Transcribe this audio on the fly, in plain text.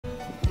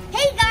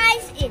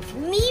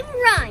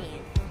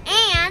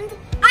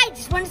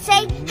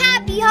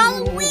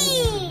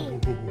Halloween!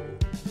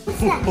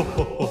 What's that?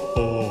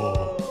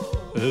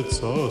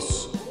 It's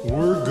us.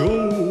 We're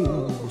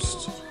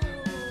ghosts.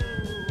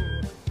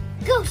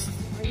 Ghosts!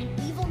 Are you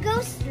evil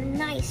ghosts or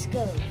nice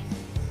ghosts?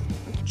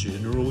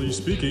 Generally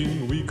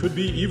speaking, we could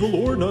be evil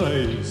or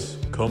nice.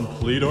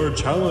 Complete our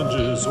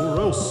challenges or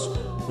else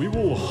we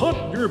will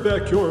haunt your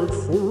backyard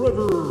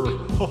forever.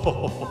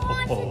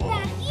 Haunted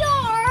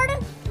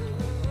backyard?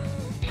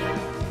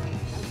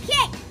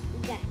 Okay,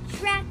 we gotta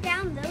track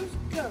down those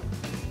ghosts.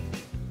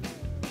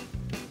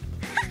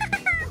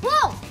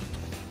 Whoa!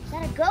 Is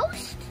that a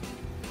ghost?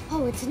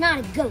 Oh, it's not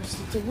a ghost,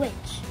 it's a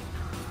witch.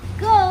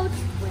 Ghost,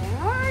 where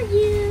are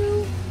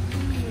you?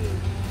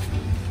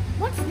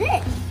 What's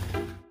this?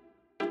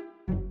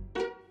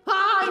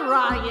 Hi,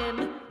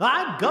 Ryan.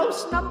 I'm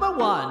ghost number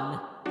 1.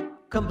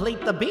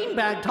 Complete the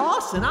beanbag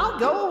toss and I'll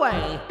go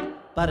away.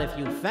 But if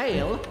you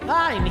fail,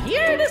 I'm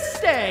here to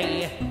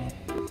stay.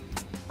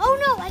 Oh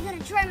no, I gotta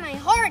try my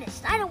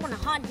hardest. I don't want a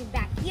haunted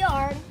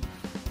backyard.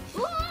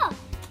 Ah!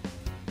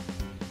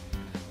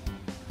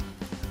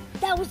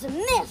 That was a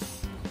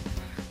miss.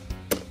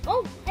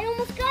 Oh, I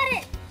almost got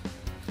it.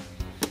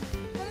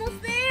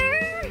 Almost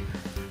there.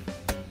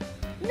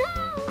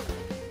 No,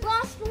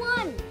 lost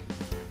one.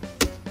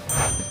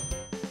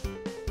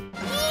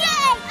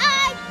 Yay,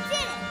 I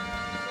did it.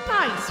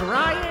 Nice,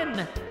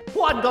 Ryan.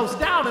 1 ghost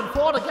down and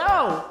 4 to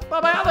go.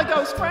 But my other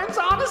ghost friends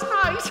aren't as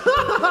nice.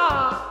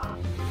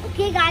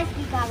 Okay, guys,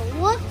 we gotta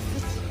look for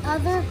the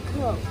other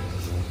ghost.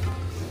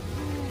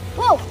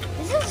 Whoa,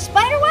 is this a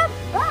spider web?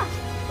 Ah,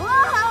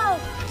 whoa,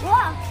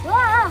 whoa,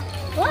 whoa,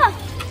 whoa,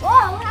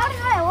 whoa, how did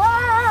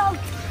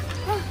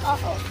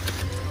whoa.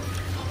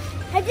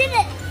 I did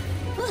it.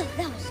 Oh,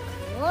 that was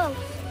close.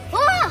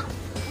 Ah,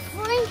 a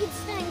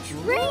Frankenstein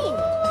train.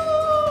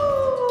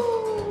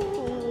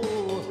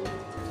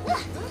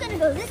 Ah, I'm gonna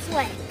go this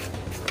way.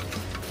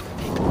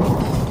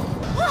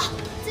 Ah,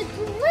 it's a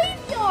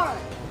graveyard.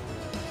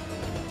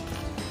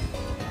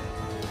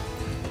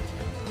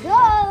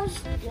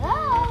 Ghost,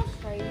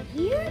 are you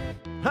here?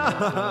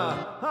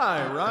 Hi,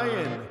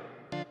 Ryan.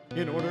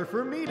 In order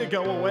for me to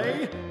go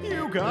away,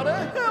 you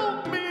gotta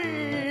help me.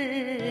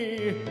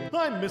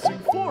 I'm missing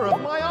 4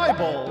 of my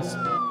eyeballs.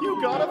 You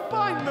gotta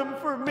find them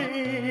for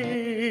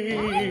me.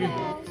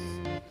 Eyeballs.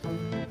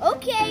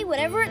 Okay,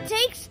 whatever it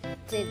takes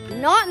to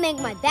not make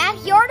my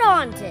backyard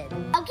haunted.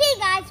 Okay,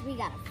 guys, we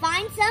gotta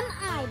find some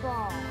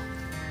eyeballs.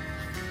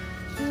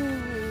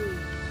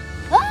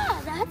 Ah,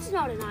 that's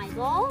not an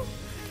eyeball.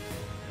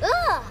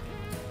 Ugh.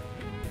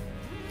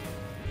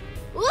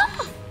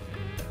 Ugh.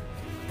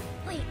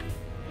 Wait.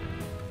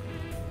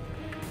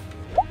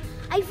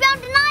 I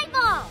found an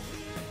eyeball.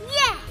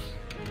 Yeah.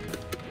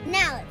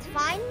 Now let's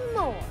find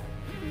more.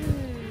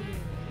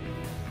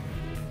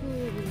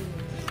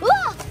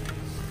 Ugh.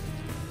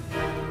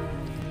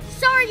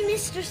 Sorry,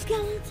 Mr.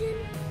 Skeleton.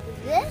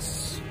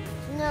 This?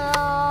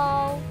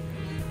 No.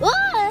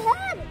 Oh, I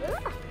had it.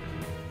 Ugh.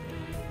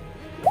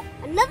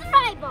 Another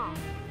eyeball.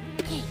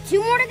 Okay,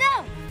 2 more to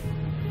go.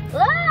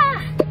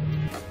 Ah!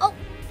 Oh,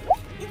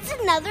 it's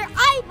another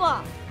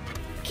eyeball.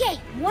 Okay,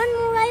 1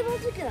 more eyeball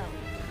to go.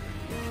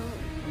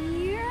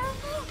 Here.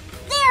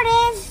 There it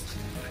is.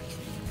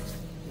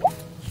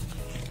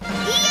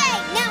 Yay!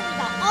 Now we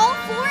got all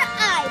 4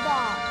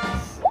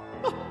 eyeballs.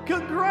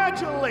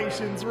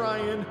 Congratulations,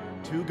 Ryan.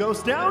 2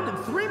 ghosts down and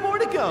 3 more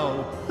to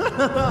go.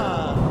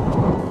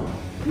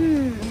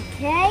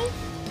 Okay.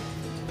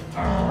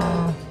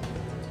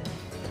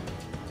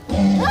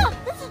 Oh,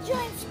 that's a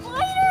giant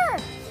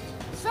spider.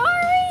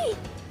 Sorry.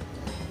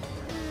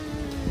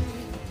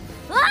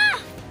 Ah!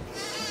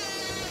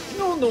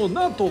 No,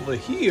 not over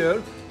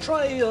here.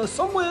 Try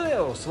somewhere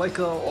else, like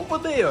over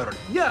there.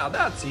 Yeah,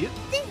 that's it.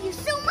 Thank you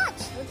so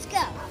much. Let's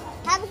go.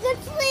 Have a good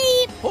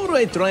sleep. All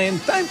right, Ryan,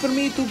 time for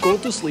me to go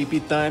to sleepy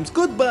times.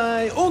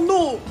 Goodbye. Oh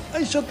no,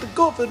 I shut the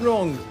coffin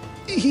wrong.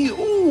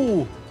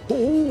 Oh.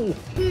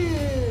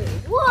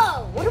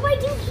 Whoa, what do I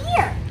do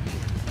here?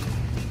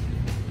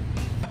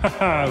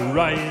 Haha,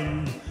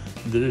 Ryan.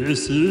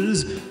 This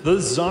is the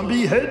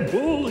Zombie Head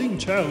Bowling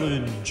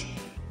Challenge.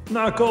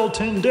 Knock all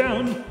 10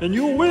 down and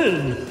you'll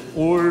win.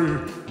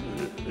 Or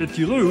if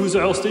you lose,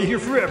 I'll stay here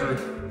forever.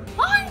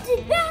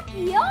 Haunted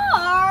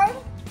backyard?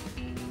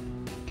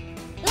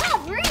 Ah,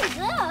 breeze.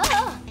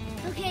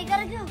 Okay,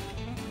 gotta go.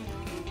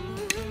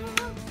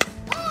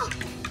 Oh,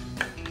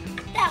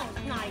 that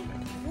was not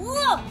even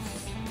close.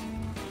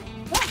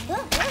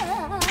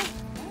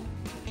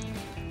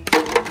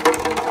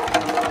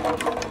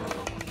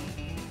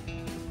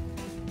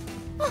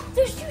 Oh,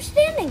 there's 2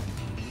 standing.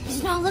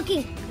 He's not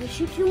looking. I'm gonna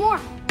shoot 2 more.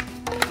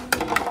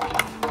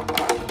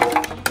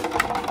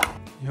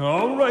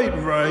 All right,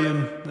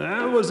 Ryan.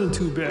 That wasn't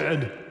too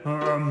bad.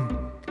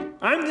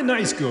 I'm the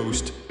nice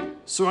ghost,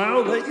 so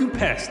I'll let you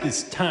pass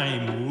this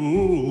time.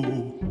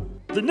 Ooh.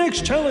 The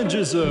next challenge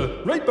is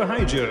right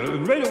behind you,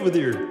 right over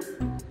there.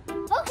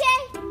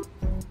 Okay.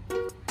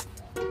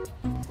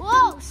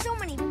 Whoa, so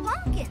many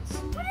pumpkins.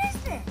 What is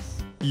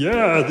this?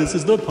 Yeah, this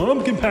is the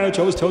pumpkin patch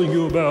I was telling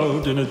you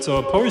about, and it's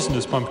a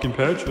poisonous pumpkin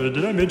patch.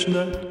 Did I mention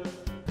that?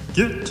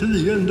 Get to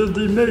the end of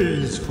the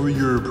maze for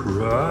your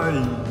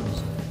prize.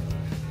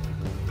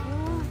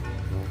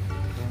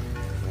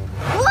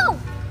 Whoa!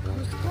 That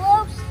was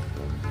close.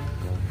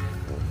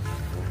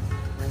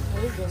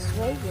 Okay, this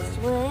way, this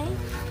way.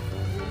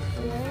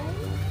 This way,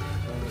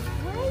 this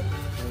way.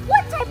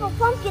 What type of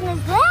pumpkin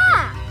is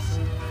that?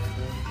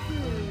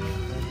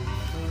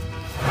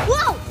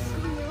 Whoa!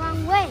 Going the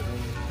wrong way.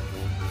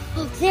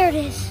 Oh, there it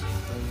is.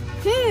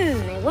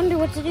 I wonder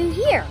what to do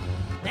here.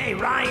 Hey,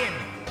 Ryan,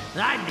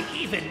 I'm the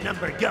even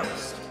number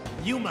ghost.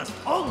 You must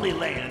only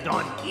land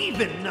on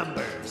even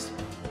numbers.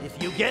 If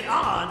you get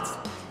odds,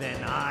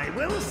 then I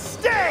will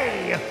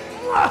stay.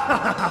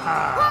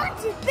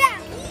 Haunted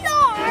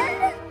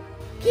backyard!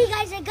 Okay,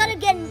 guys, I gotta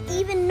get an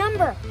even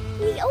number.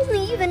 The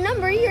only even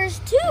number here is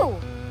 2. So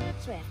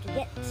I have to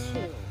get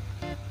 2.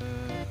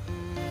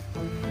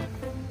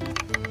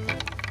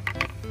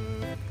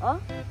 Oh,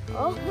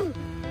 okay.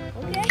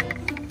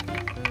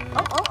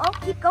 Oh,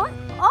 keep going.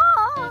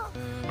 Oh,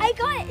 I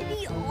got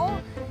the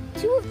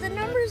 2 of the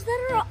numbers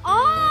that are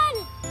odd.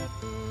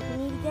 I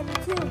need to get a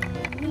 2.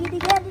 I need to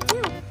get a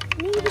 2.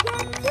 I need to get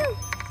a 2.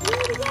 I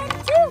need to get a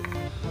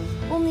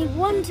 2. Only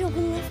 1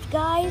 token left,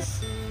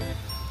 guys.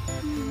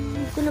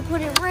 I'm gonna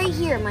put it right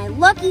here, my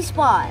lucky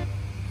spot.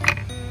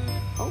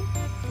 Oh.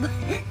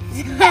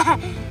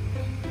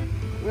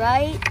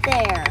 Right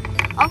there.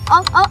 Oh.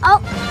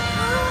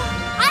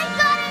 I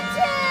got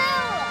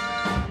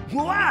a 2!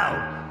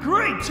 Wow,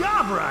 great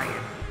job,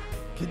 Ryan.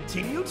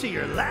 Continue to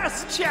your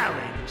last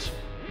challenge.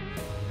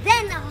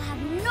 Then I'll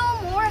have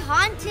no more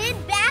haunted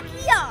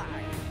backyard.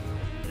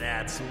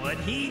 That's what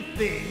he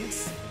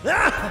thinks.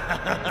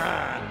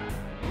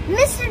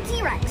 Mr.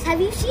 T-Rex,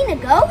 have you seen a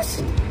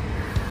ghost?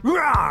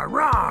 Rah,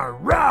 rah,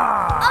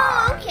 rah!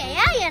 Oh, okay,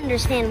 I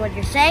understand what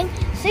you're saying.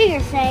 So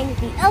you're saying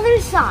the other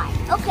side.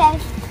 Okay.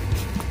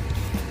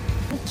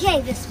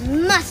 Okay, this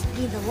must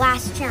be the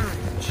last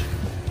challenge.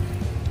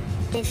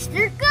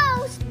 Mr.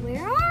 Ghost,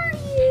 where are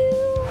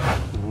you?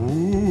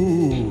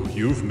 Ooh,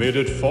 you've made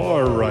it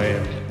far,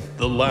 Ryan.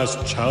 The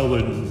last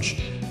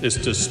challenge is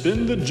to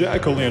spin the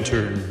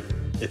jack-o'-lantern.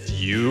 If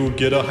you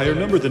get a higher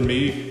number than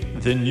me,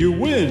 then you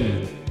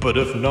win. But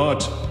if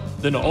not,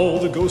 then all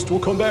the ghosts will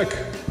come back.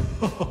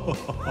 Not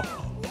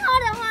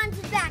a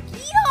haunted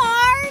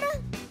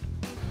backyard!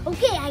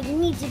 Okay, I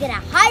need to get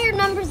a higher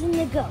number than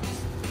the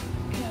ghost.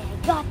 Okay, I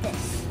got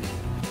this.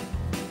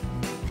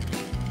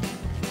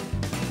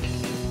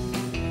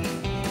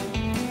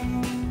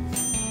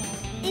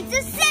 It's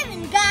a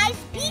 7, guys.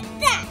 Beat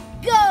that,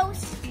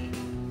 ghost.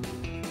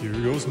 Here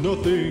goes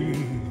nothing.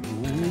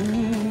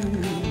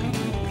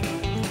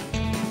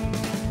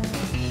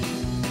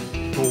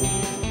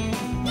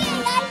 Yay,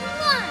 I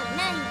won!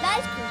 Now you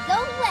guys can go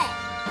away.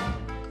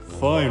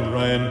 Fine,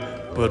 Ryan,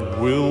 but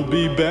we'll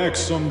be back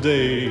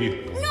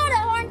someday. Not a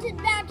haunted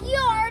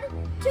backyard.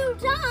 2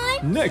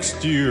 times.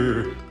 Next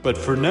year. But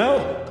for now,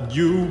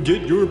 you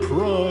get your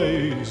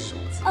prize.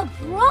 A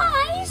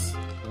prize?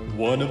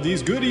 One of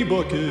these goodie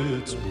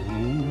buckets.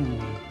 Ooh.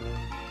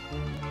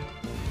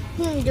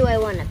 Do I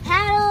want a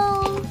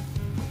paddle?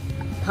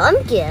 A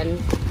pumpkin?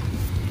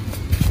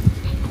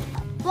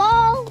 A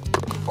ball?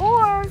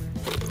 Or...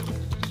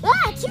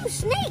 2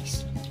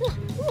 snakes!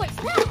 What's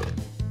that?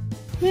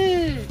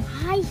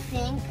 I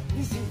think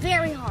this is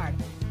very hard.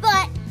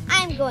 But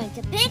I'm going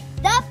to pick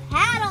the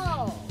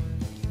paddle!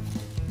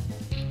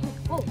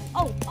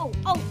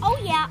 Oh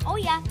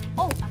yeah.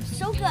 Oh, I'm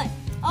so good.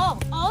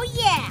 Oh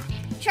yeah.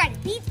 Try to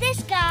beat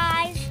this,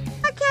 guys.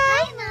 Okay.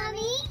 Hi,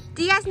 Mommy.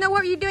 Do you guys know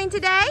what you're doing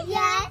today?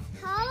 Yes,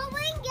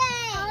 Halloween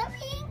game.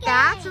 Halloween game.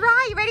 That's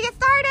right. You ready to get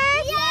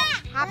started? Yeah.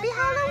 Happy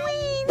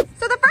Halloween.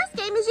 So the first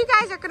game is you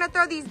guys are going to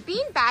throw these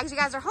bean bags you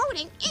guys are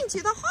holding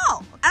into the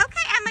hole.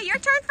 Okay, Emma, your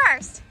turn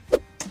first.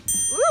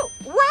 Ooh,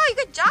 wow,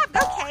 good job.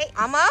 Okay,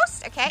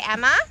 almost. Okay,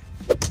 Emma.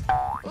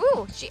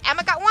 Ooh,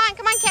 Emma got 1.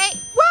 Come on, Kate.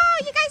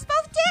 Whoa, you guys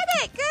both did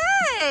it.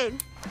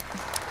 Good.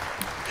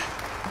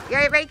 You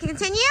ready to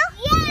continue?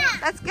 Yeah.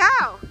 Let's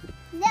go.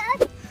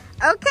 Yes.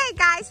 Okay,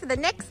 guys, for the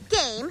next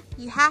game,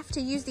 you have to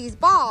use these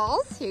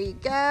balls. Here you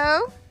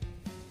go.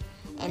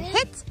 And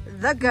hit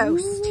the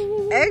ghost.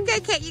 Okay,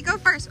 Kate, you go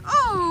first.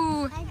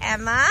 Oh,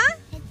 Emma.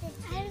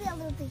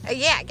 Oh,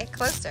 yeah, get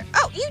closer.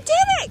 Oh, you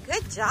did it.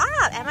 Good job.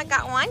 Emma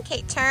got 1.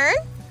 Kate, turn.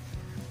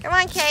 Come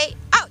on, Kate.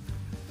 Oh,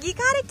 you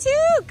got it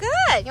too.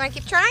 Good. You want to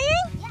keep trying?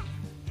 Yeah.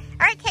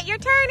 All right, Kate, your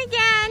turn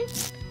again.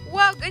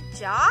 Whoa, good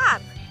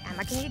job.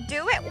 Emma, can you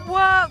do it?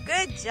 Whoa,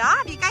 good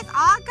job. You guys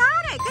all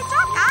got it. Good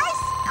job, guys.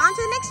 On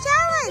to the next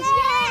challenge.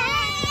 Yay!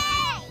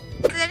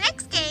 So the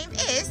next game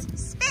is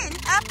spin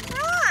a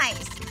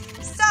prize.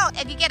 So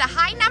if you get a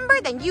high number,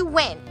 then you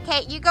win.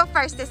 Kate, you go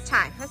first this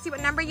time. Let's see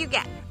what number you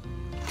get.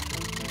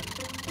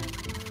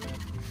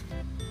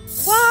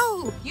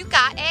 Whoa, you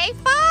got a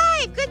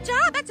 5. Good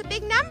job. That's a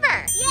big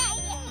number. Yeah.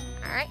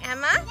 All right,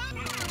 Emma.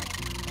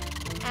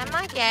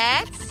 Emma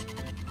gets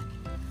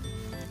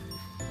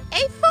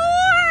a 4.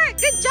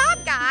 Good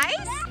job,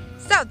 guys.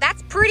 So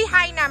that's pretty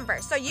high number.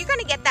 So you're going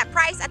to get that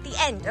prize at the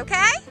end,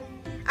 okay?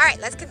 All right,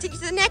 let's continue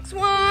to the next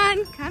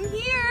one. Come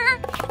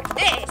here.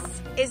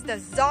 This is the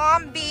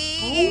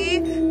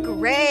zombie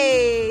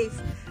grave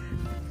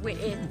with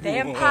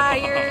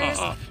vampires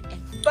and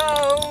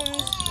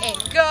bones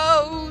and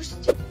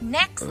ghosts.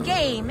 Next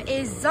game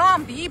is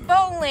zombie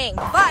bowling,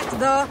 but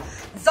the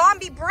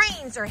zombie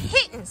brains are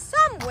hidden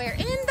somewhere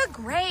in the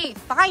grave.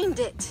 Find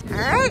it. All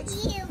right.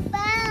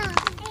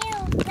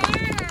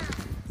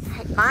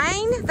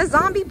 Find the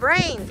zombie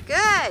brains.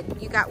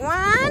 Good. You got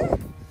one.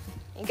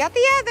 You got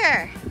the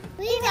other.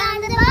 We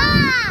got the ball.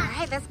 All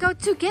right, let's go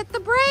to get the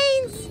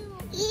brains.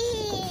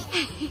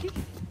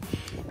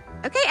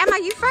 Okay, Emma,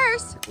 you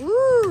first.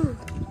 Ooh.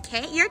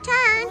 Kate, your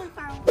turn.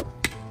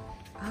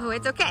 Oh,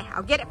 it's okay.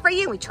 I'll get it for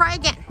you. We try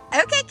again.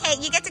 Okay,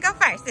 Kate, you get to go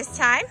first this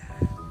time.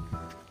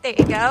 There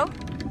you go.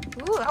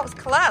 Ooh, that was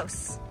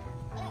close.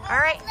 All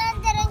right.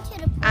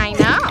 I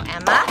know,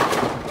 Emma.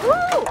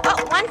 Ooh,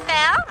 oh, one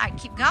fell. All right,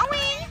 keep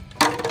going.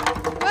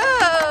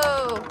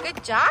 Whoa,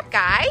 good job,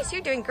 guys.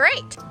 You're doing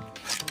great.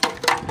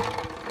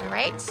 All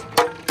right.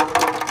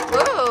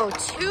 Whoa,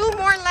 2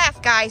 more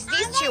left, guys.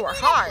 These 2 are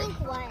hard.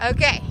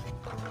 Okay.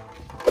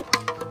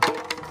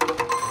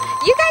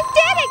 You guys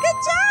did it. Good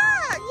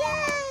job.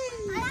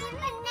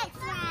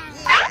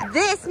 Yay.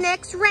 This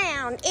next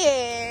round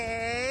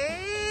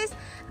is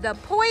the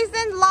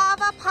poison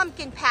lava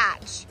pumpkin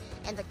patch.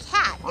 And the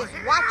cat is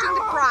watching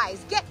the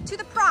prize. Get to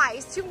the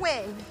prize to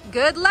win.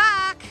 Good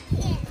luck.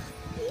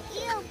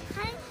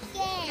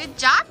 Good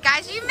job,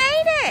 guys. You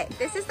made it.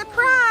 This is the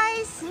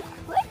prize.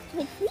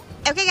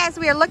 Okay, guys,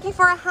 we are looking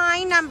for a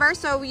high number,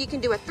 so you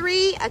can do a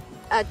 3,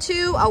 a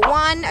 2, a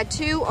 1, a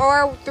 2,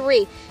 or a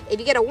 3. If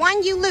you get a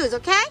 1, you lose,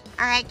 okay?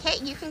 All right,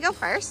 Kate, you can go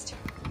first.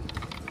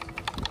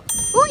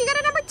 Ooh, you got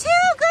a number 2.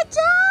 Good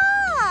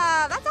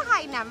job. That's a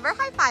high number.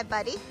 High five,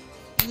 buddy.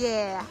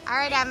 Yeah. All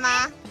right,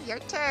 Emma, your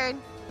turn.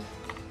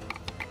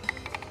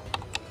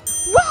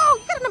 Whoa,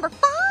 you got a number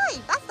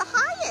 5. That's the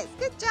highest.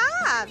 Good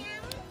job.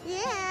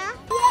 Yeah.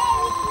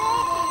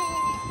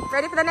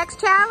 Ready for the next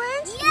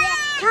challenge? Yeah.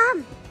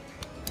 Come.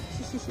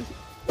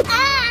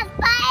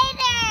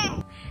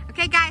 Spider.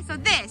 Okay, guys, so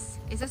this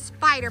is a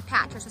spider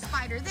patch. There's a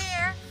spider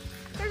there.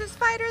 There's a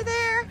spider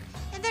there.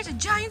 And there's a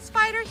giant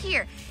spider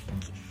here.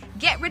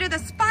 Get rid of the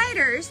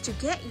spiders to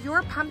get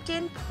your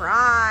pumpkin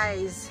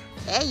prize.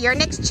 Okay, your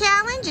next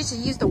challenge is to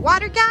use the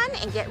water gun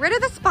and get rid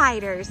of the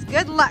spiders.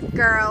 Good luck,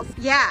 girls.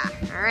 Yeah,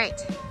 all right.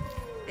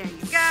 There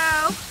you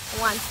go.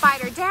 1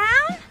 spider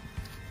down.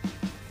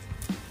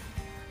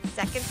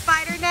 2nd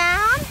spider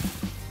down.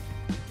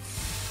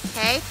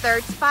 Okay,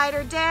 3rd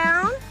spider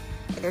down.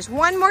 And there's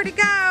 1 more to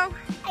go. I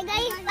got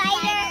a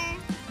spider.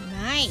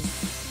 Nice.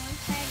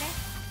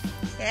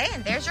 Okay,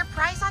 and there's your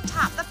prize on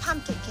top, the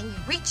pumpkin. Can you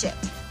reach it?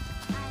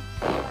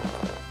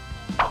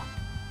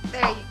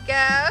 There you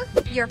go.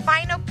 Your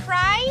final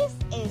prize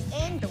is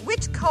in the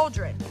witch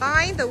cauldron.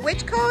 Find the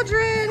witch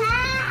cauldron.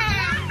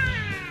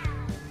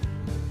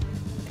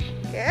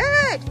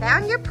 Good,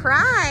 found your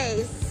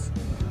prize.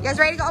 You guys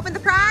ready to go open the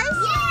prize?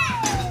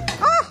 Yeah.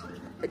 Oh,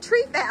 the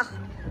tree fell.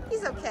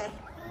 He's okay.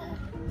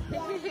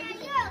 You're okay.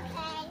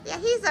 Yeah,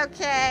 he's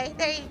okay.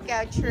 There you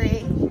go,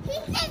 tree. He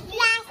said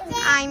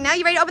plastic. I know.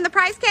 You ready to open the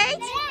prize, Kate?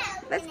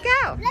 Yeah. Let's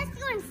go. Let's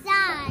go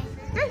inside.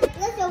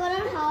 Let's go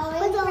on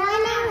Halloween.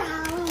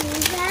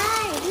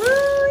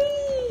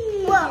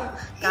 Whoa.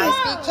 Guys,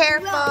 be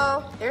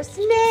careful. There's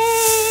snakes.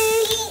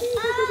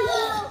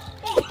 Oh,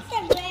 it's a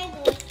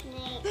regular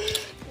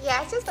snake.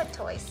 Yeah, it's just a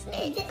toy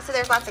snake. So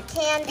there's lots of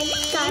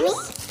candies. Gummy?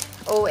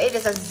 Oh, it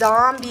is a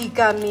zombie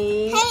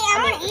gummy. Hey, I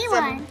want to eat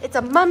one. It's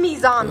a mummy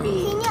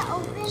zombie. Can you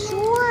open it?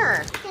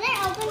 Sure. Can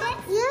I open it?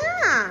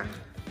 Yeah.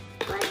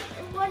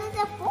 What is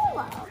it full of?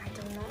 I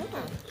don't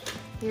know.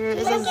 Here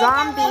is a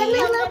zombie.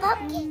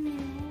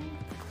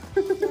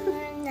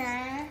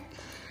 Nah.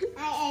 I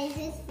ate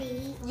his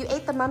feet. You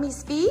ate the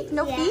mummy's feet?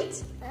 No Yeah.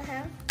 feet?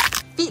 Uh-huh.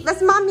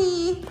 Feetless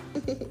mummy.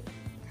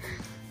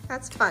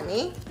 That's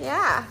funny.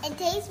 Yeah. It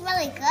tastes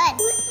really good. What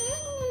is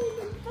in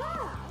the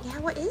ball? Yeah,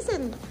 what is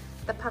in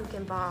the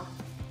pumpkin ball?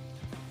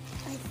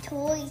 A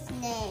toy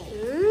snake.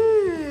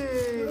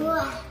 Ooh.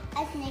 A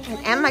snake.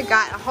 And Emma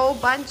got a whole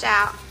bunch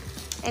out.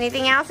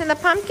 Anything else in the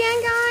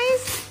pumpkin,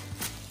 guys?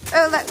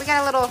 Oh, look, we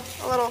got a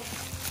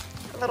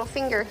little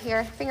finger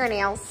here,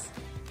 fingernails.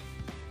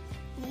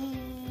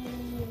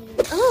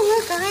 Oh,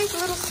 look, guys,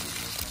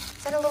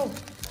 is that a little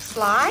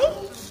fly?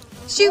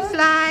 Shoe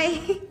fly.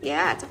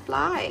 Yeah, it's a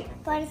fly.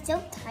 But it's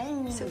so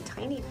tiny. So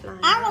tiny fly.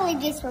 I'll leave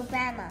this for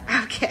Grandma.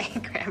 Okay,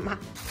 Grandma.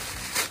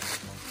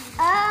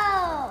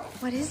 Oh.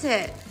 What is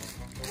it?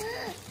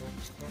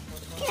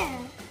 Yeah.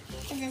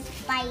 It's a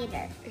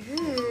spider.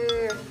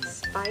 Ooh,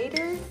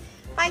 spider.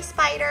 Bye,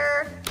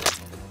 spider.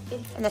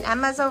 And then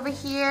Emma's over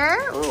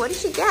here. Ooh, what did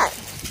she get?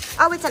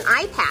 Oh, it's an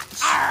eye patch.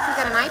 She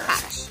got an eye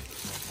patch.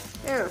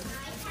 Ooh.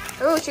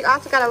 Ooh, she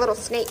also got a little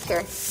snake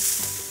here. You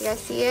guys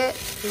see it?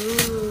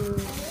 Ooh.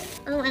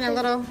 Oh, and a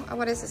little,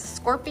 what is this, a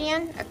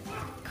scorpion? A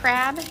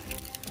crab?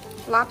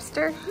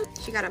 Lobster?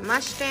 She got a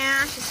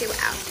mustache. Let's see what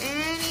else.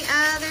 Any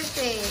other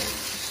thing?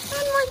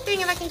 One more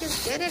thing if I can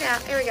just get it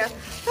out. There we go.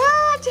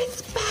 Ah, it's a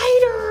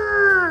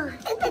spider.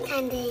 It's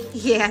pretending.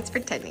 Yeah, it's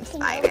pretending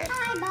spider.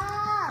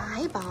 Eyeball.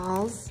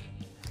 eyeballs.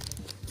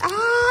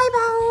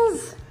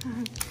 Eyeballs!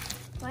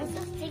 Why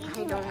so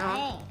sticky? I don't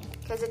know.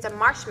 Because it's a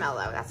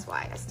marshmallow, that's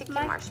why. A sticky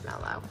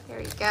marshmallow. There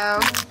you go.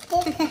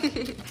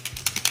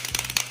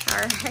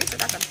 Alright, so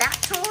that's a bat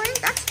toy.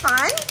 That's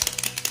fun.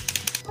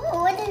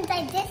 Oh, what's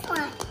inside this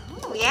one?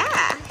 Oh,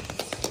 yeah.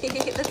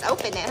 Let's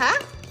open it, huh?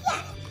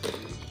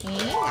 Yeah.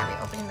 Okay, now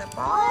we're opening the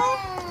ball.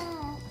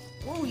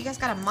 Oh, you guys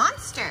got a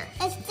monster.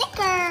 A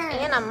sticker.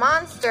 And a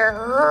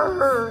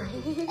monster.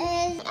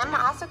 Emma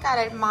also got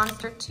a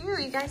monster too.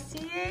 You guys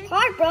see it?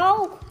 Hi,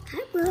 bro.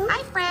 Hi, bro.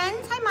 Hi,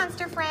 friends. Hi,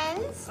 monster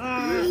friends.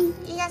 Hi.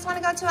 You guys want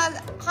to go to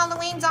a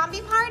Halloween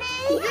zombie party?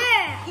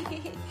 Yeah.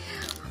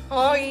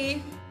 Hi.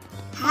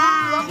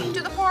 Hi. Welcome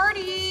to the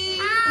party.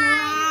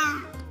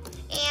 Hi.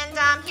 And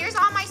here's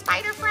all my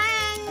spider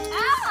friends.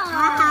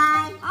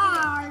 Hi.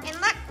 And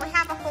look, we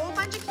have a whole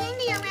bunch of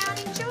candy around.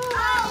 Enjoy.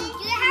 Oh,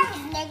 do you have a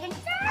snake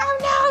inside? Oh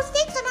no,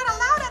 snakes are not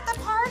allowed at the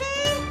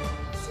party.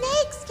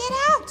 Snakes, get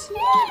out.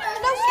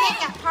 No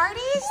snake at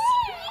parties.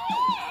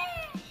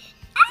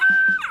 Oh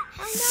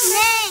no.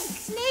 Snakes.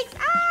 Snakes.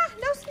 Ah,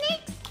 no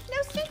snakes.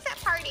 No snakes at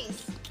parties.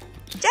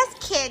 Just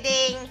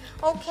kidding.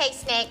 Okay,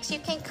 snakes, you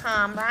can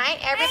come, right?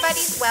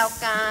 Everybody's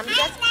welcome.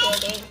 Just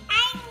kidding.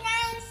 I'm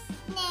nice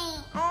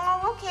snake.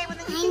 Oh, okay. Well,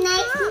 then you I'm can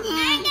nice come. snake.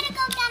 I'm gonna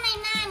go get my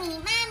mommy.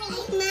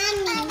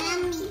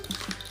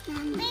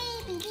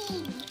 Baby.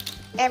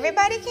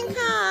 Everybody can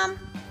come.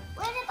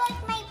 What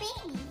about my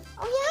baby?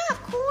 Oh yeah,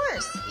 of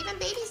course. Even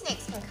baby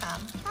snakes can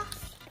come.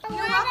 You're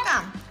What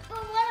welcome.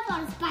 But what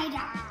about a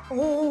spider?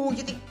 Oh,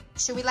 you think,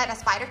 should we let a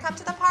spider come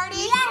to the party?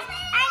 Yes,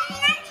 I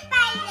love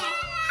spider.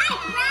 Hi,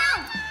 Brown.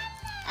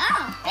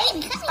 Oh,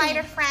 baby, come Spider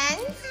in.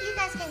 friends, you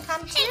guys can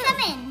come too. Hey,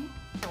 come in.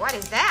 What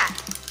is that?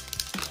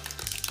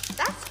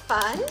 That's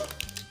fun.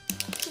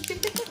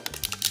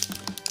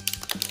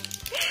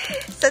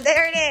 So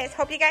there it is.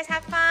 Hope you guys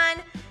have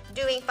fun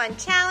doing fun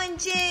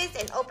challenges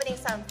and opening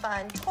some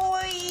fun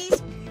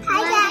toys.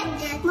 Hi,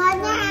 Dad. One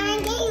more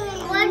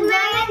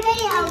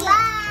video.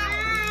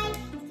 Bye.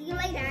 See you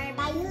later.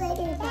 Bye. You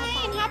later.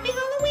 Bye and happy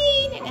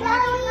Halloween. And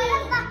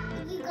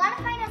You gotta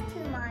find us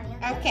too, Mario.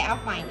 okay,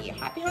 I'll find you.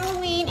 Happy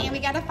Halloween. And we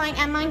gotta find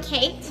Emma and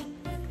Kate.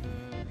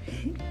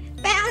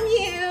 Found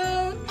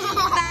you.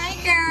 Bye,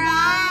 girl.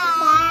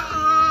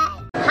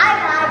 Hi,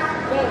 guys.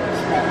 Today we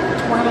spent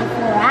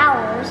 24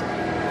 hours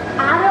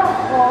at a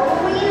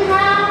Halloween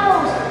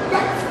house.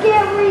 That's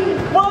scary.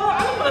 Well,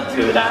 I'm gonna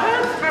do that.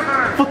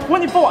 For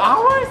 24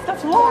 hours?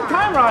 That's a long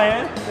time,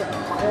 Ryan.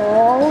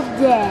 All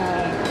day.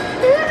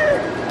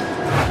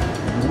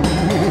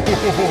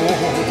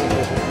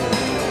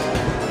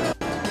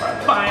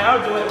 Fine,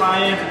 I'll do it,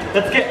 Ryan.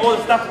 Let's get all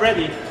the stuff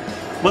ready.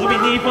 What do we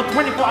need for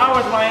 24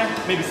 hours, Ryan?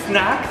 Maybe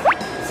snacks?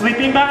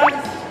 Sleeping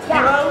bags?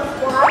 Pillows?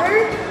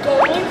 Water,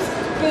 games,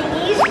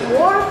 thingies,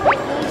 more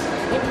thingies,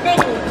 and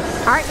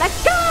thingies. All right,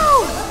 let's go.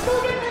 Let's go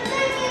get the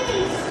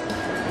thingies.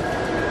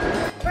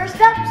 First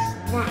up,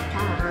 snack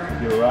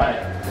time. You're right.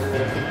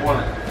 That's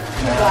important.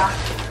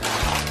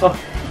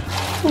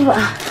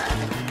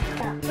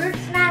 Got fruit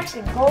snacks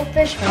and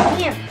goldfish for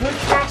me, and fruit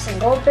snacks and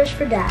goldfish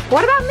for Dad.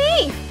 What about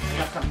me?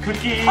 Got some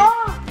cookies.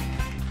 Oh,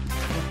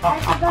 I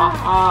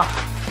forgot.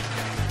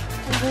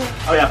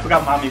 Oh yeah, I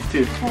forgot mommy's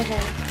too. Okay.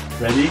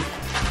 Ready?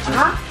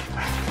 Huh?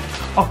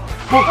 Oh,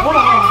 hold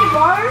on.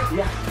 Water?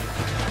 Yeah.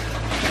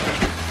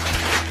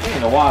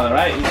 In the water,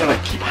 right? You gotta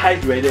keep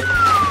hydrated.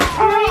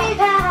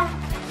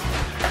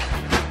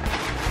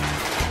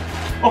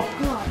 Oh,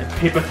 and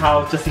paper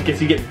towels just in case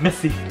you get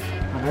messy.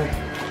 Alright.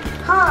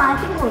 Huh, I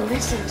think we're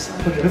missing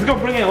something. Okay, let's go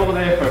bring it over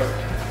there first.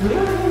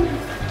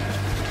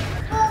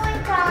 Oh my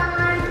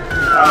God.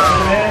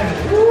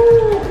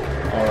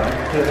 Alright,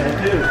 put it in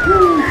too.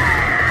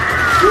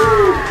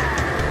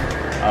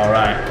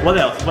 Alright, what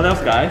else? What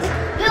else, guys?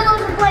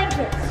 Pillows and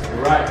blankets.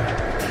 Right.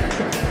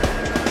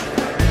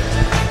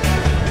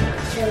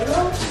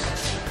 Pillows.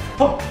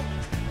 Oh,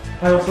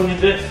 I also need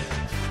this.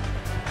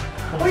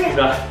 What you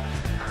got?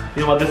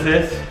 You know what this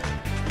is?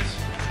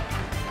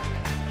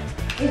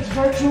 It's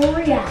virtual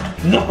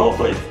reality. No,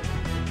 it's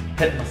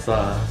head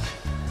massage.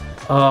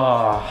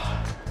 Oh,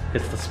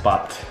 it's the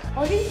spot.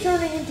 Are you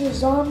turning into a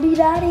zombie,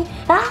 Daddy?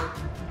 Huh?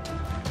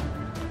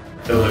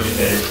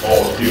 Eliminate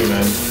all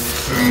humans.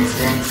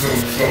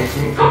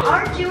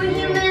 Aren't you a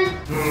human?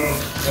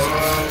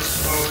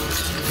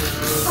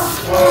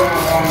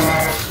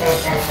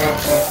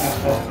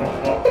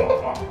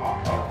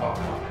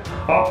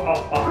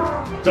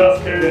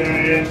 Just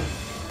kidding.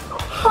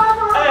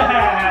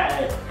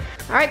 Hey!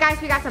 All right,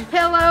 guys, we got some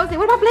pillows. And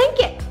what about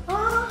blanket?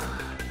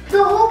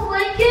 The whole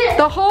blanket?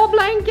 The whole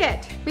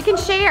blanket. We can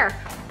share.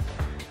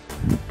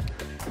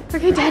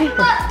 Okay, Daddy. We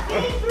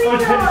need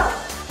 3 pillows.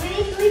 We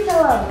need 3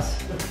 pillows.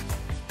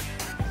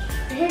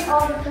 Hit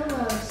all the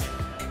pillows.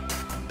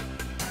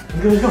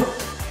 Let's go.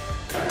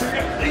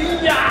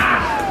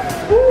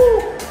 Yeah!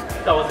 Woo!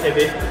 That was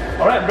heavy.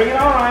 All right, bring it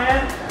on,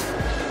 Ryan.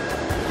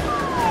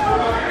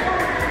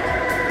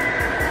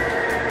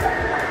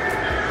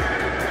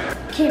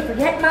 Can't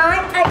forget my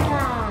iPad.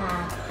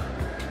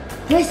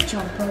 This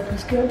jump rope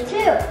is good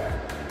too.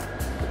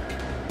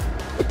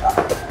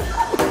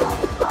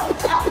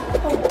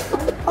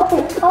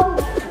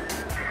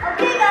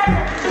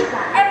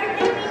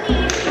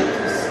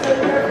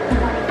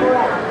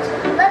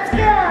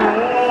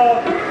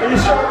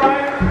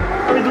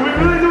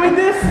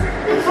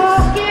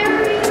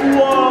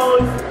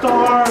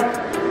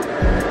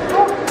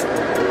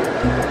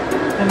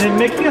 It's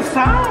making a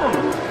sound.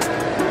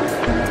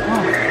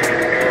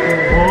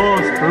 Oh,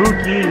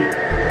 spooky.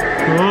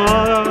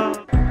 Oh.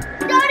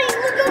 Daddy,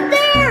 look up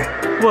there!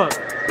 What?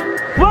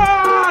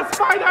 Whoa,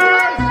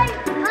 spiders!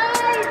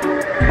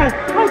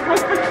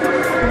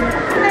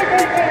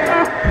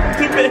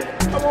 Too big.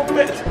 I won't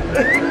fit.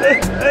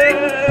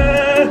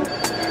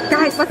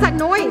 Guys, what's that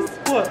noise?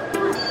 What?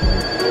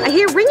 I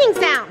hear ringing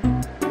sound.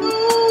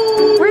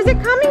 Where's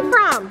it coming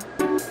from?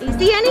 Do you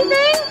see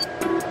anything?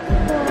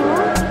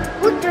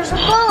 Look, there's a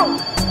phone.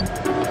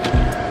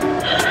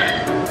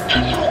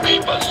 This will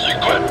keep a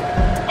secret.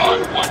 I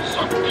want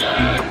some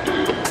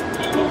candy.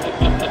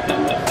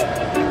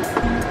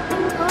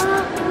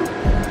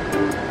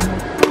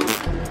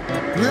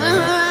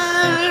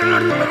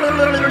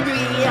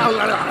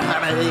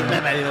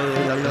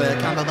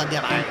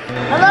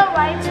 Hello,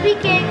 Ryan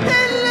speaking.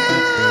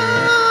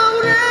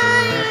 Hello,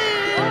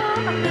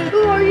 Ryan.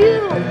 Who are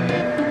you?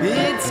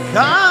 It's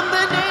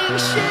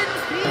combination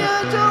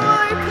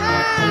Theodore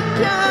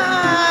Panda.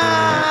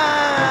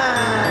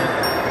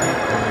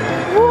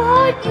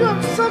 What? You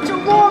have such a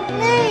long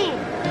name.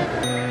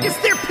 Is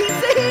there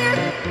pizza here?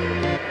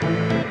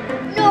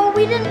 No,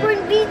 we didn't bring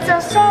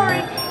pizza.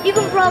 Sorry. You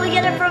can probably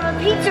get it from a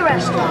pizza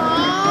restaurant.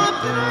 Oh,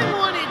 but I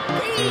wanted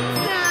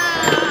pizza.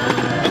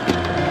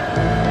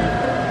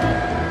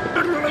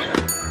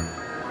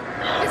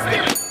 Is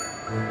there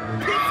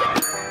pizza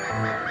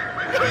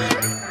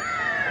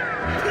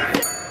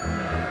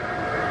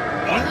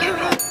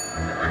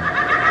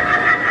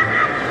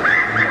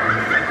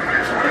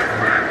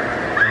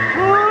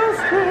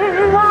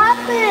What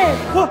happened?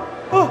 What?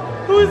 Oh,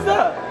 who is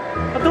that?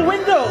 At the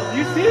window.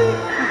 You see it?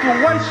 Like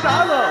a white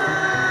shadow.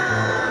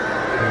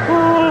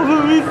 Oh,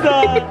 who is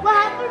that? What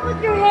happened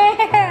with your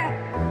hair?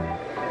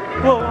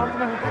 Oh,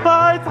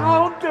 it's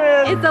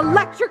haunted. It's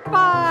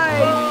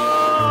electrified.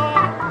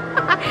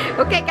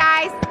 Okay,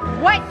 guys,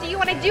 what do you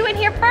want to do in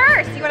here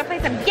first? You want to play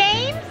some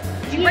games?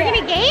 Did you bring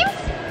any games?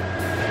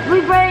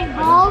 We bring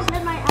balls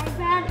and my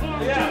iPad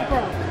and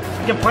GoPro.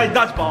 You can play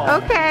dodgeball.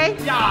 Okay.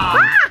 Yeah.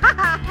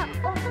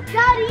 Oh,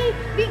 Daddy,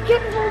 be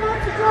careful not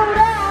to throw it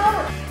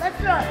out. Let's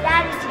throw it,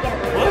 Daddy,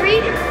 together.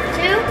 3,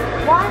 2,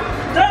 1.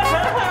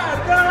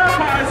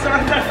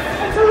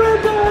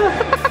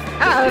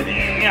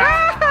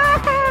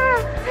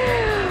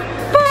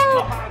 Boom!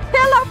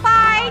 Pillow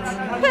fight!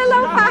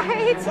 Pillow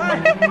fight!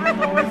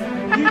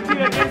 You two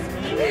against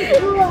me.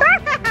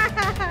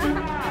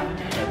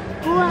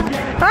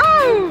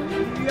 Oh!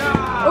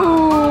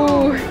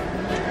 Ooh!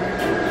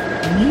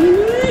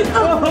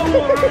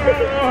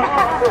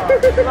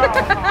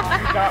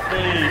 Got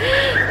me.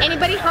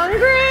 Anybody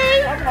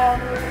hungry? I'm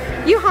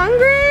hungry. You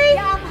hungry?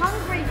 Yeah, I'm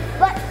hungry,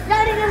 but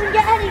Daddy doesn't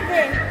get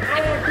anything.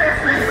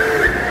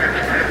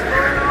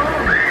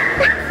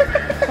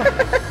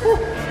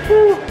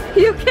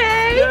 You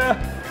okay? Yeah.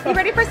 You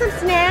ready for some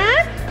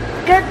snack?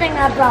 Good thing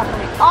I brought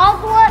my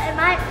agua and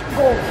my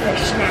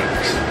goldfish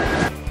snacks.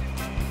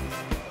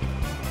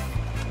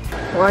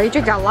 Well, you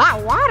drink a lot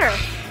of water.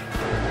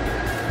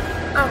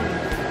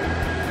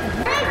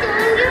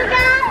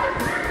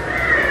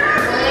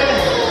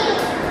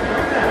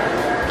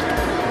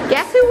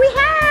 Guess who we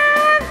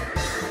have?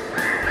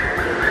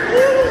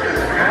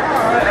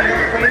 Alright, are you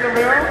playing the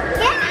real?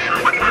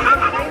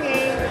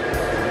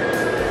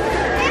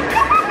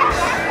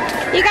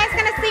 You guys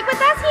gonna sleep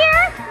with us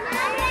here?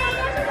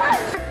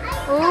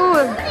 Ooh,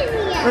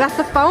 well, that's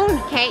the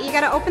phone, Kate. You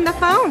gotta open the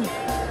phone.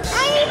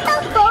 I need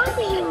the phone,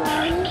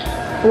 Mommy.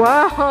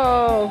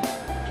 Whoa.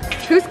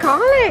 Who's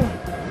calling?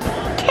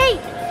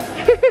 Kate.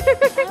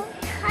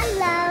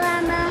 Hello,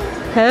 Emma.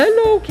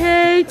 Hello,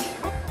 Kate.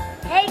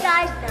 Hey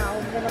guys, now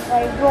we're gonna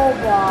play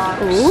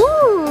Roblox.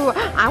 Ooh,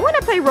 I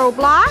wanna play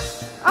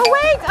Roblox. Oh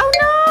wait, oh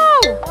no.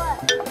 What?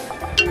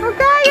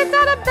 Okay, it's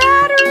out of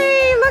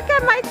battery. Look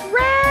at my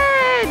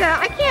thread.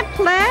 I can't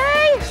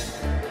play.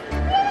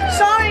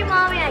 Sorry,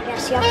 Mommy. I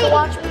guess you have to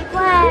watch me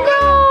play.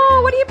 No,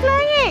 what are you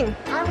playing?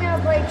 I'm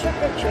gonna play Trick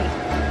or Treat.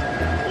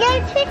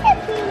 Yeah, Trick or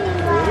Treating.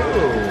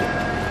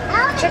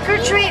 Trick or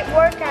Treat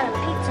work at a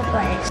pizza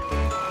place.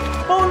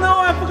 Oh no,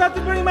 I forgot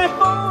to bring my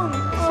phone.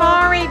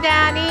 Sorry,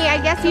 Daddy. I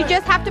guess you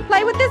just have to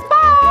play with this ball.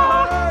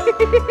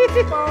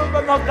 Phone,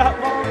 but not that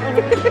one.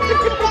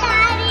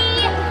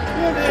 Daddy.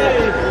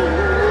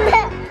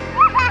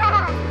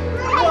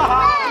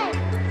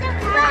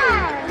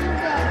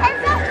 It's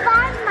so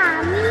fun,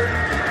 Mommy.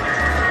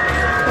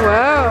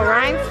 Whoa,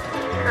 Ryan.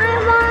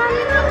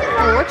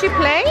 I What you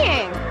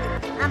playing?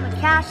 I'm a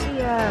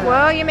cashier.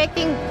 Whoa, you're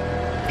making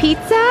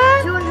pizza?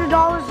 $200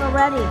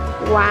 already.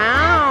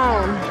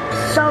 Wow.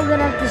 So good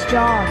at this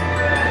job.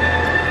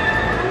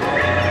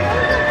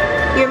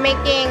 You're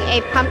making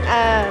a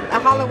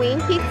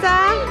Halloween pizza?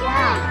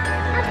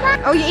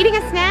 Yeah. Oh, you're eating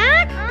a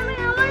snack? Mommy, I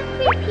want to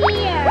be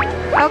here.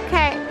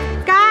 Okay.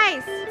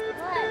 Guys,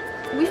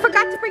 What? we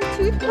forgot to bring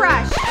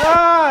toothbrush.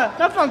 Ah,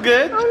 that's not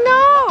good.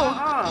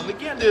 Oh We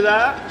can't do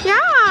that. no.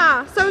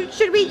 Yeah. So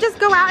should we just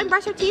go out and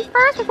brush our teeth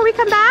first before we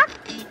come back?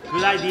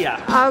 Good idea.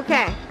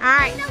 Okay. All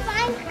right.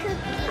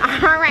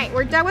 All right.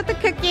 We're done with the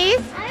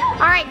cookies.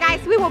 All right,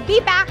 guys. We will be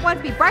back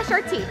once we brush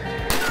our teeth.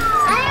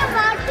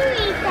 to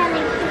eat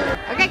something.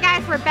 Okay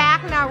guys, we're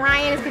back now.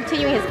 Ryan is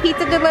continuing his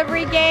pizza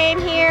delivery game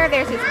here.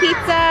 There's his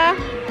pizza.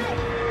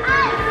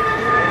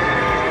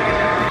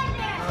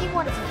 He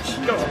wanted some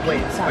cheese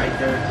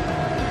pizza.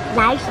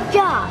 Nice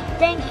job.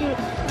 Thank you.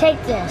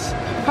 Take this.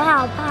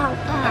 Pow, pow,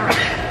 pow.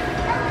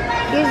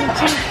 Here's a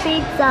cheese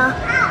pizza.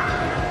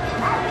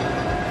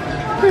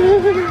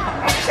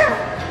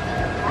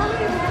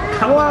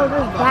 Whoa,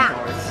 there's bats.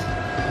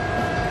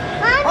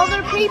 Oh,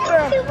 they're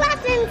paper.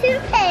 Toothbrush and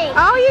toothpaste.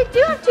 Oh, you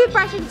do have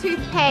toothbrush and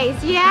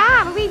toothpaste.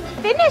 Yeah, we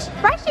finished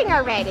brushing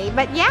already.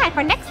 But yeah,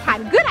 for next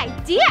time, good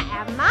idea,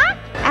 Emma.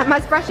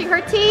 Emma's brushing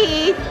her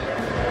teeth.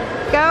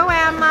 Go,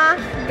 Emma.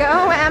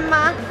 Go,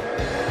 Emma.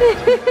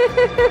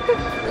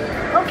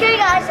 Okay,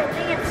 guys, I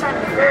think it's time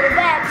to go to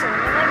bed. So I'm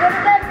gonna go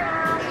to bed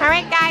now. All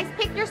right, guys,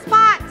 pick your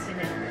spots.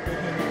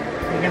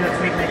 You're gonna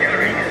sleep next to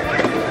me?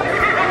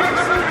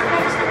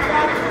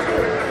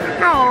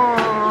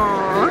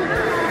 Aww.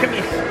 Come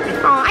here.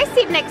 Oh, I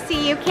sleep next to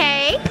you,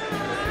 Kate.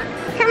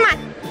 Come on.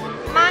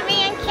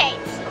 Mommy and Kate.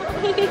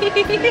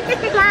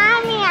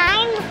 Mommy,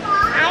 I'm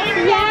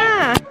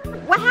Yeah.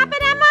 What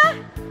happened, Emma?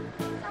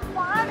 some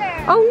water.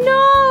 Oh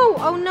no.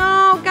 Oh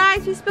no.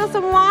 Guys, we spilled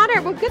some water.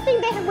 Well, good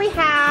thing that we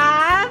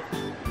have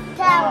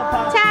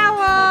Towel. towel.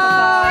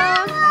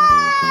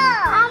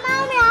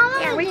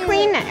 Mommy, Here, we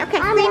clean it. Okay,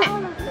 clean it.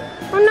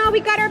 Oh no, we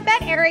got our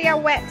bed area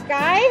wet,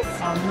 guys.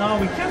 Oh no,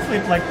 we can't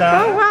sleep like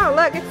that. Oh wow,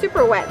 look, it's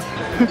super wet.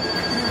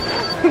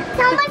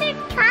 Somebody's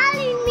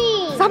calling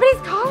me.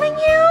 Somebody's calling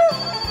you?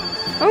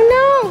 Oh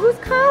no, who's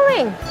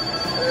calling?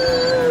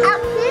 A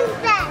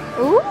princess.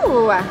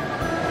 Ooh,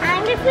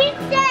 I'm the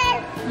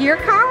princess. you're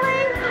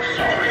calling?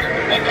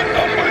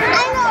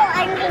 I know,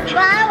 I'm the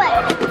flower.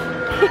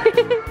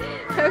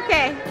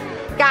 Okay.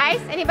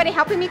 Guys, anybody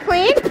helping me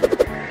clean?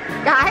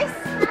 Guys?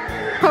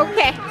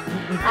 Okay.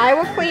 I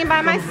will clean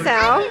by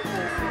myself.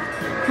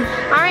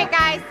 Alright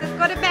guys, let's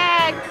go to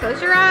bed.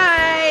 Close your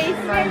eyes.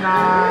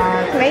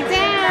 Lay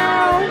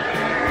down.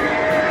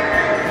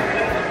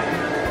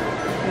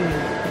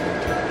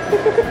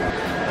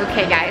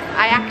 Okay guys,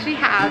 I actually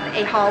have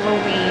a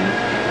Halloween.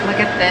 Look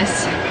at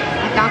this.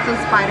 I found some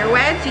spider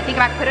webs. Do you think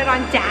if I put it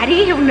on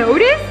Daddy, he'll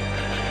notice?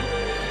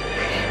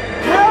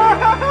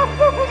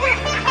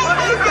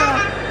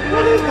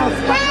 What is that?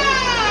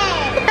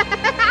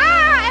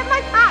 Emma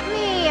caught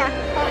me.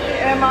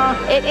 Emma.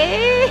 It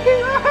is.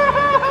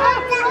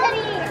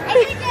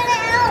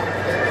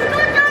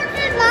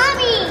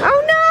 Oh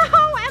no,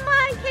 Emma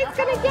and Kate's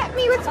gonna get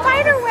me with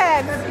spider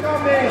webs.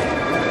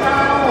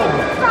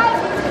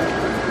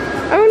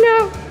 Oh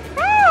no.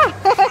 Ah.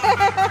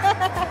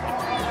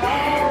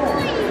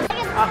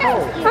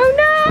 Oh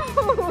no.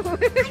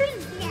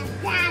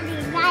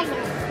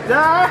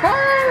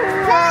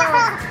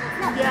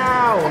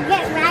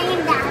 Get Ryan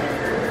Daddy.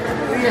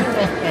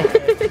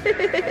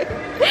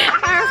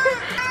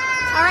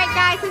 Alright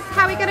guys, this is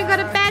how we're gonna go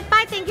to bed.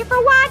 Bye, thank you for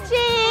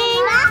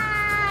watching.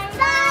 Bye.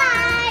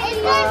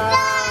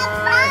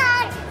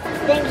 Bye.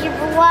 Thank you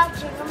for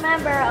watching.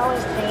 Remember,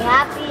 always stay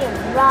happy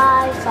and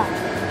rise up.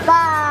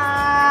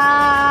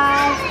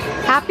 Bye.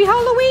 Happy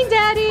Halloween,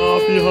 Daddy.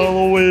 Happy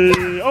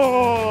Halloween.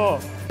 Oh.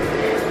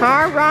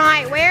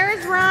 Alright,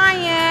 where's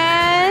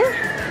Ryan?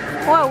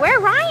 Whoa,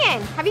 where's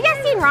Ryan? Have you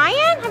guys seen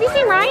Ryan? Have you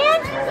seen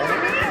Ryan?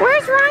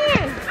 Where's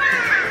Ryan?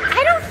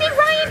 I don't see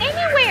Ryan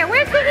anywhere.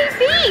 Where could he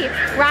be?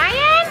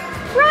 Ryan?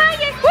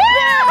 Ryan!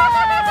 Whoa!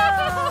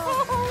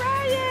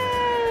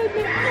 Ryan!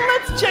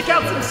 Let's check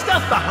out some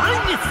stuff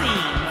behind the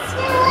scenes.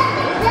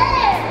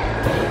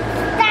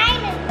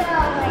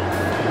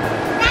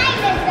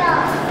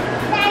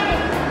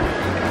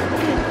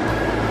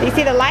 Do you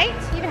see the light?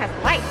 He even has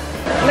light.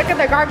 Look at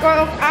the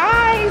gargoyle's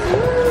eyes.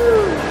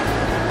 Woo.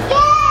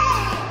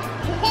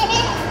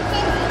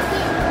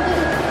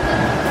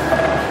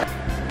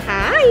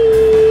 Hi.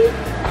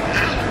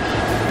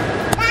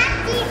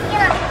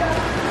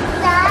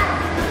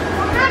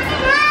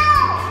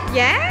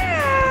 Yeah.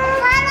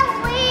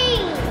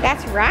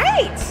 That's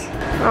right.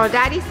 Oh,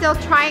 Daddy's still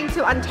trying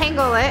to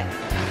untangle it.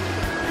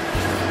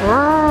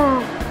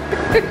 Oh.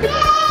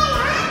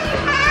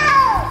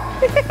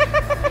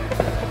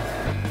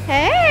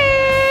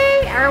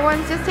 Hey,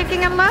 everyone's just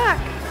taking a look.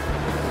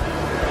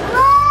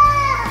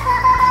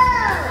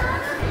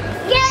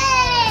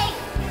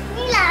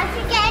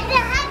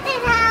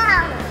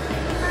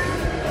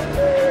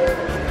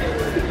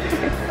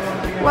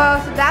 Whoa,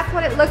 so that's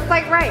what it looks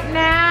like right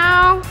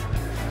now.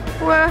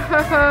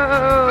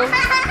 Whoa.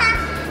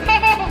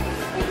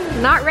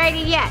 Not ready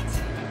yet.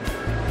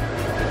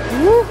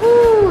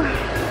 Woohoo.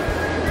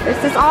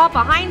 This is all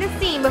behind the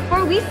scene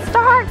before we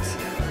start.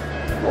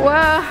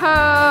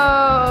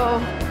 Whoa.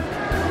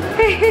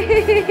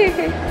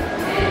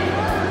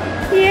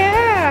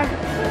 Yeah.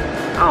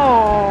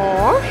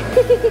 Aww.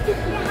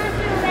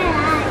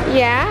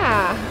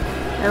 Yeah.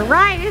 The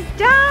ride is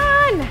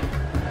done.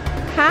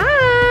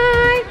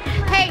 Hi.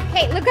 Hey,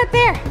 Kate, look up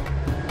there.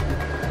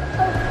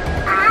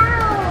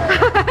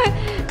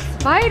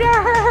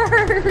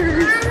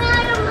 Spiders.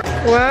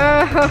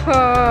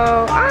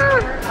 Whoa. Ah,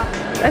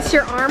 that's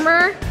your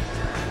armor?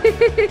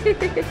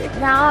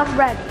 Now I'm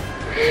ready.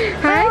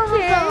 Hi,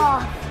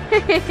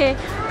 Kid. kid.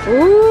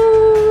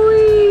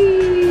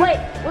 Ooh. Wait,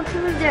 what's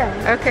over there?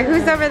 Okay,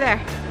 who's over there?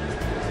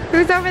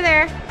 Who's over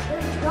there?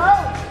 There's a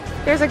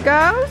ghost. There's a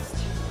ghost?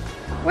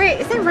 Wait,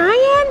 is that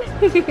Ryan?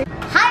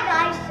 Hi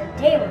guys,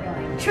 today we're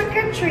going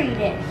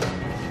trick-or-treating.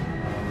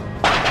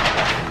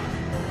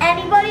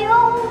 Anybody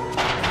home?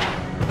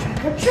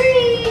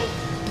 Trick-or-treat.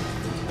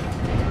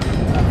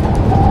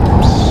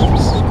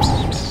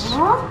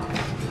 Huh?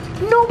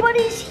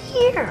 Nobody's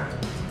here.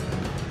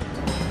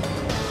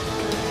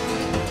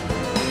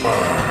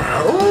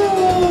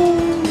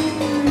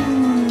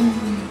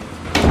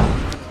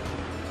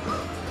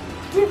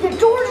 Did the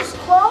door just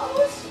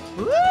close?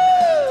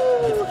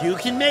 Woo! If you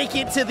can make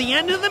it to the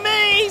end of the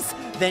maze,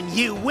 then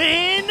you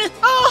win a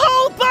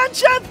whole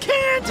bunch of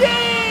candy!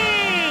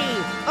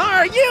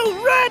 Are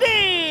you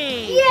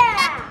ready?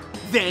 Yeah!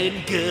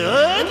 Then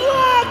good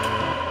luck!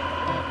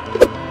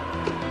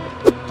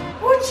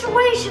 Which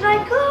way should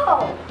I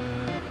go?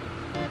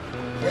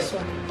 This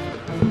way.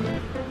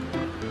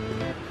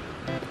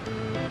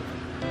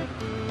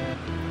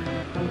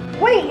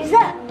 Wait, is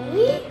that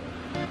me?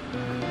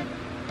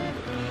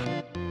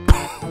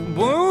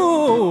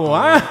 Boo!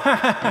 Whoa,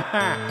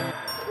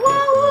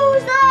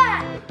 who's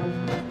that?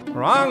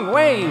 Wrong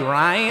way,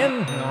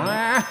 Ryan.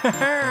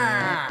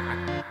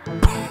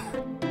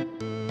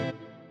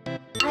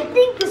 I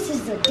think this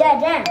is the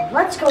dead end.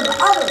 Let's go the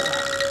other way.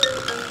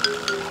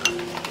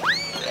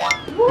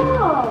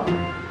 Whoa!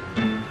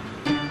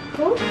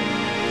 Oh?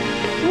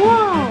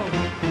 Whoa!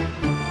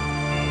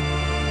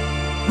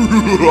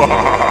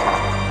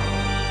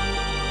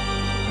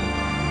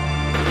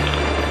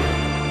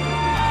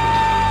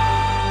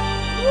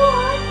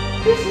 What?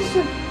 This is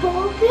a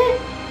ball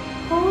pit?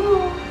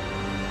 Oh.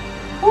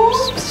 Oh.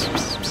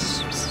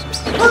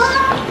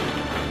 Ah!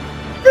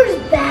 There's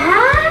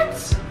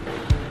bats?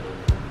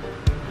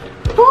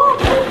 Oh.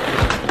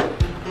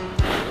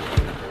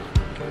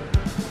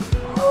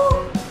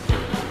 Oh.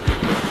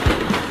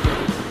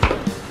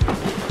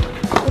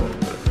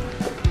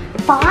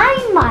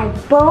 Find my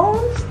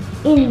bones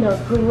in the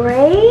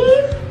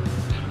grave?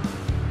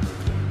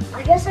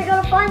 I guess I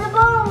gotta find the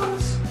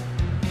bones.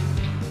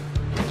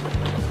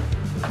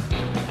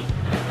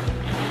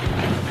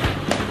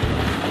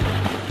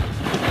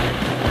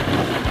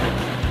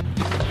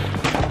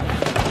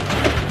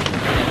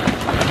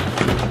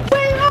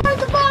 Where are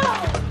the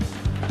bones?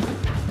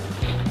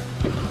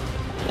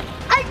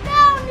 I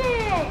found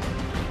it!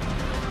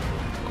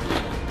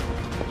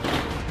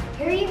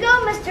 Here you go,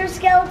 Mr.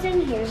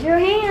 Skeleton. Here's your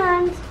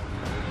hand.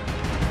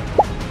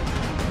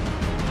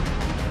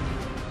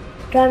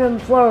 Got him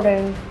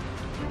floating.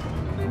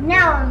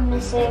 Now I'm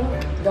missing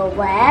the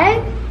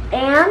leg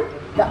and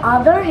the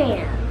other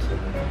hand.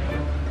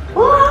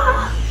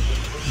 Ah!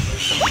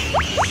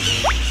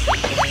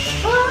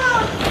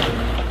 Ah!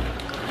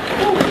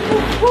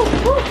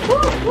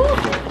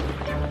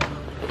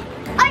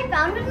 I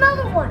found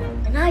another one,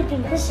 and I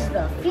think this is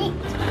the feet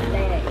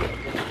leg.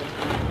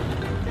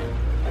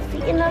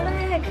 Feet and a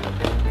leg.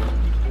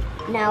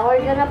 Now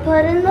we're gonna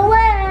put in the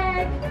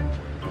leg.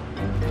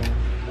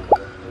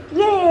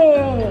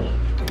 Yay!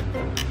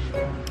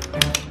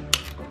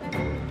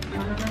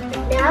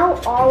 Now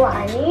all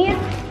I need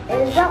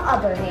is the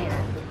other hand.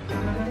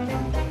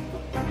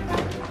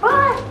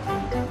 Ah!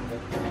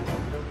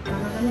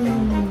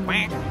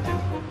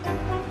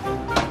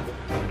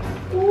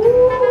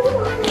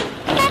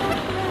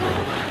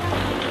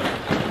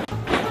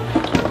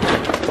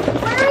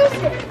 Where is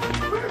it?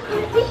 Where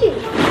could it be?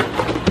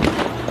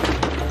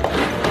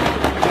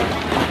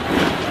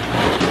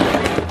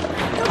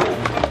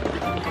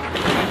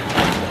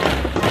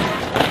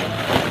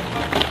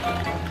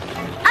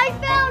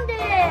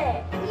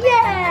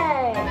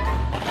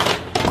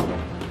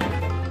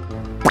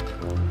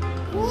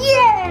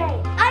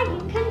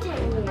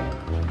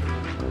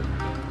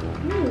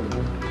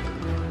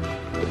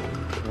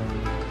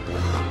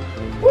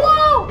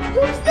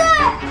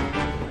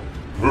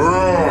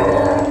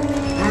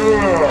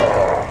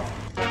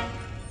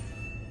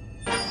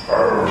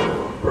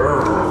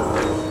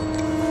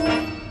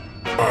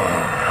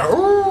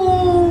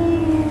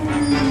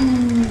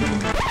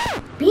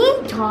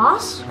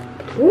 Toss?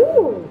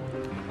 Ooh.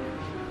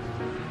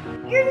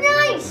 You're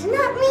nice,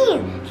 not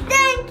mean.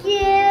 Thank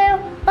you.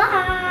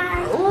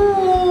 Bye.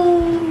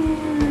 Ooh.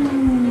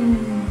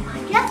 I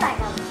guess I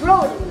gotta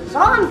throw it in the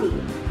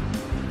zombie.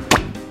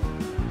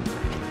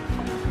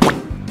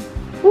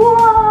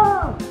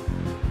 Whoa.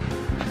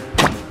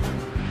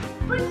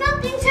 But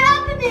nothing's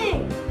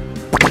happening.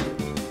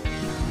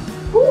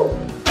 Ooh.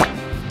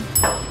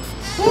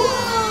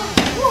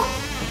 Whoa.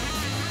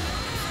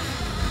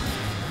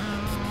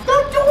 The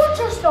door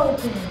just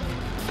opened.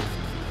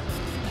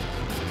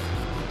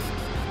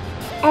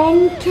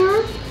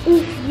 Enter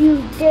if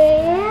you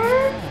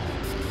dare.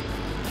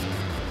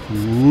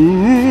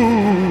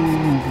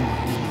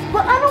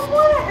 But I don't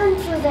want to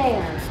enter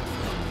there.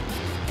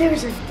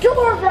 There's a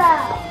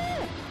doorbell.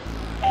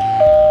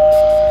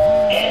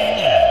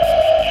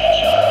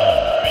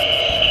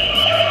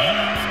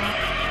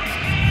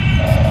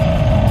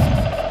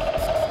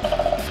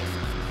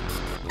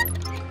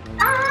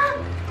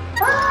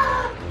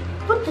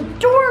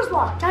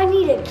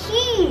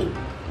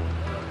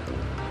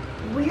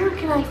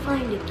 can I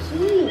find a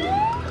key?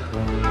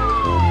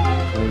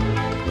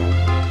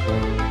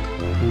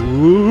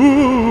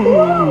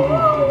 Whoa.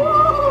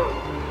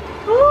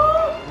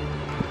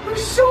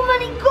 There's so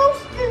many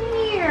ghosts in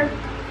here.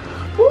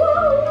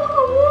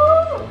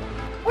 Whoa.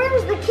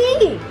 Where's the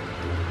key?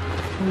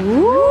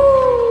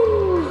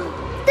 Ooh.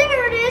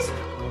 There it is.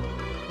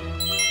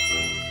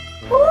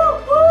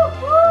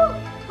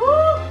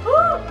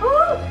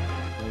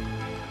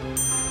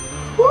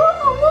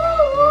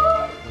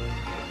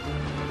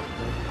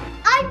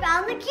 I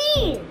found the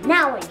key.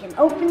 Now we can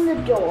open the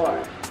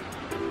door.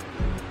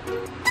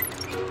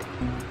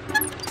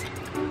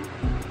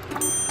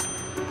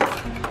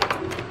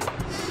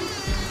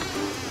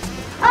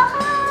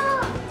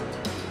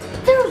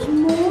 There's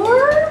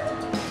more?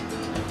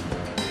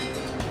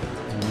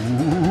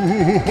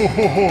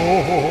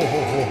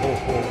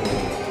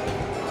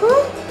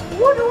 Huh?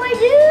 What do I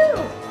do?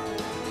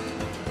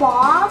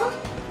 Bob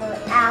for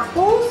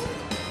apples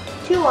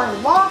to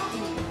unlock me.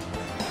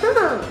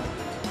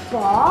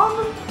 Bob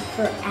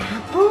for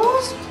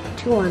apples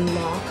to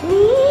unlock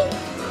me?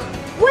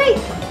 Wait,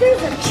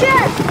 there's a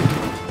chest.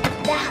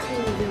 That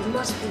means there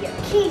must be a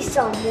key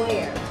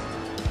somewhere.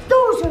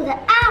 Those are the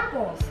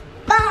apples.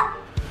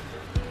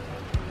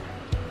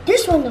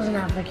 This one doesn't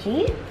have the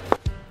key.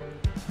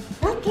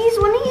 Not this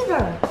one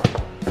either.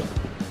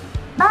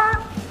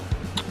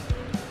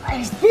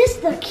 Is this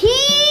the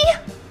key?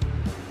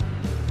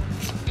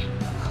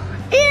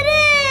 It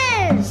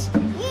is!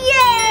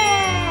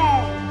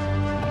 Yay!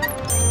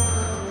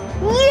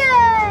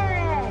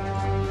 Yay!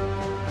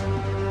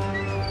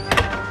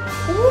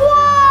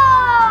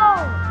 Whoa!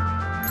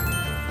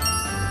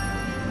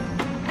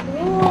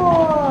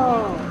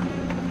 Whoa!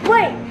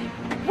 Wait,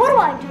 what do I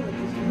do with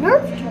these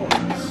Nerf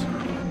toys?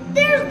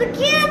 There's the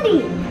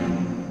candy!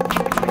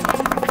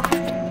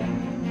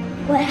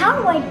 But how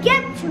do I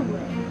get to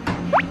it?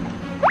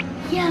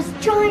 He has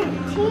giant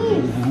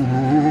teeth.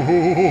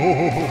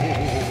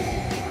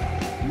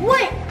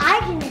 Wait, I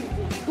can use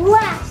these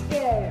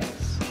blasters.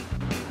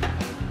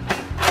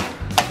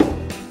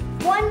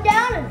 1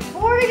 down and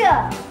 4 to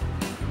go.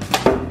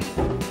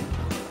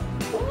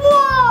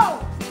 Whoa!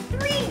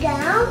 3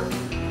 down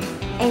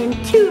and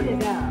 2 to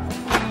go.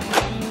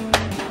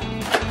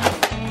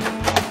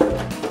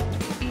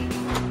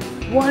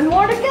 1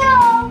 more to go.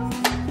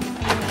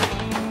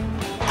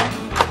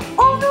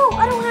 Oh no, I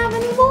don't have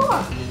any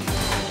more.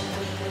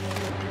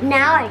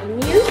 Now I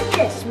can use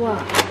this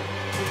one.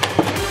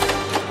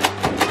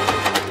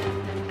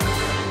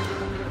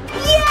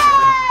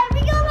 Yay! We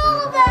got all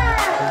of them!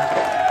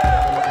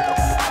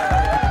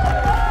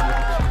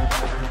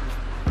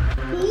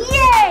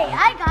 Yay!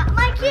 I got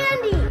my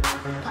candy!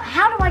 But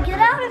how do I get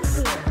out of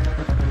here?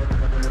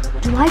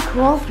 Do I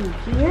crawl through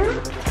here?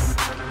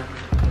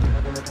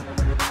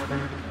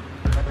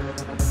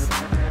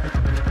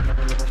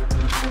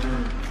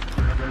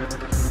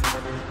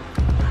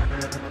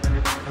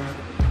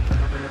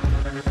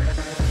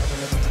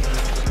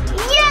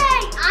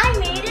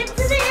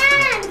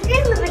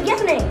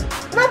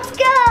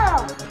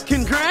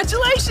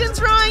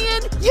 Congratulations,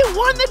 Ryan! You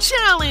won the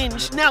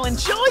challenge! Now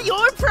enjoy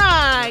your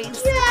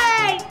prize!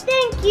 Yay!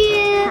 Thank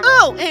you!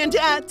 Oh, and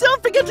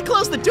don't forget to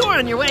close the door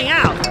on your way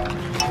out.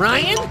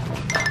 Ryan?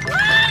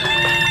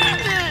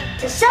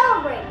 To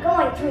celebrate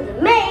going through the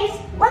maze,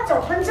 let's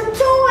open some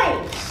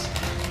toys!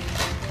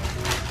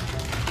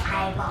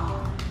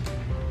 Eyeball.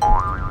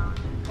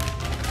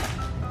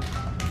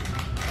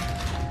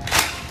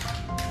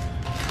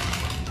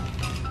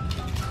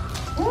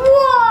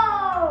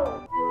 Whoa!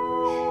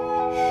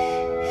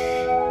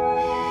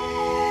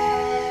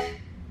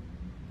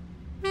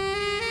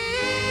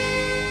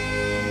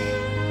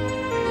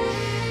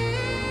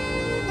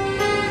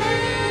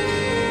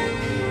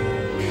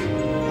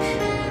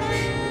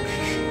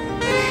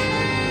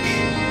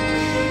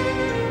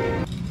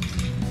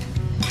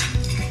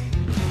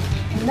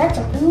 Let's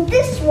open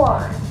this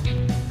one.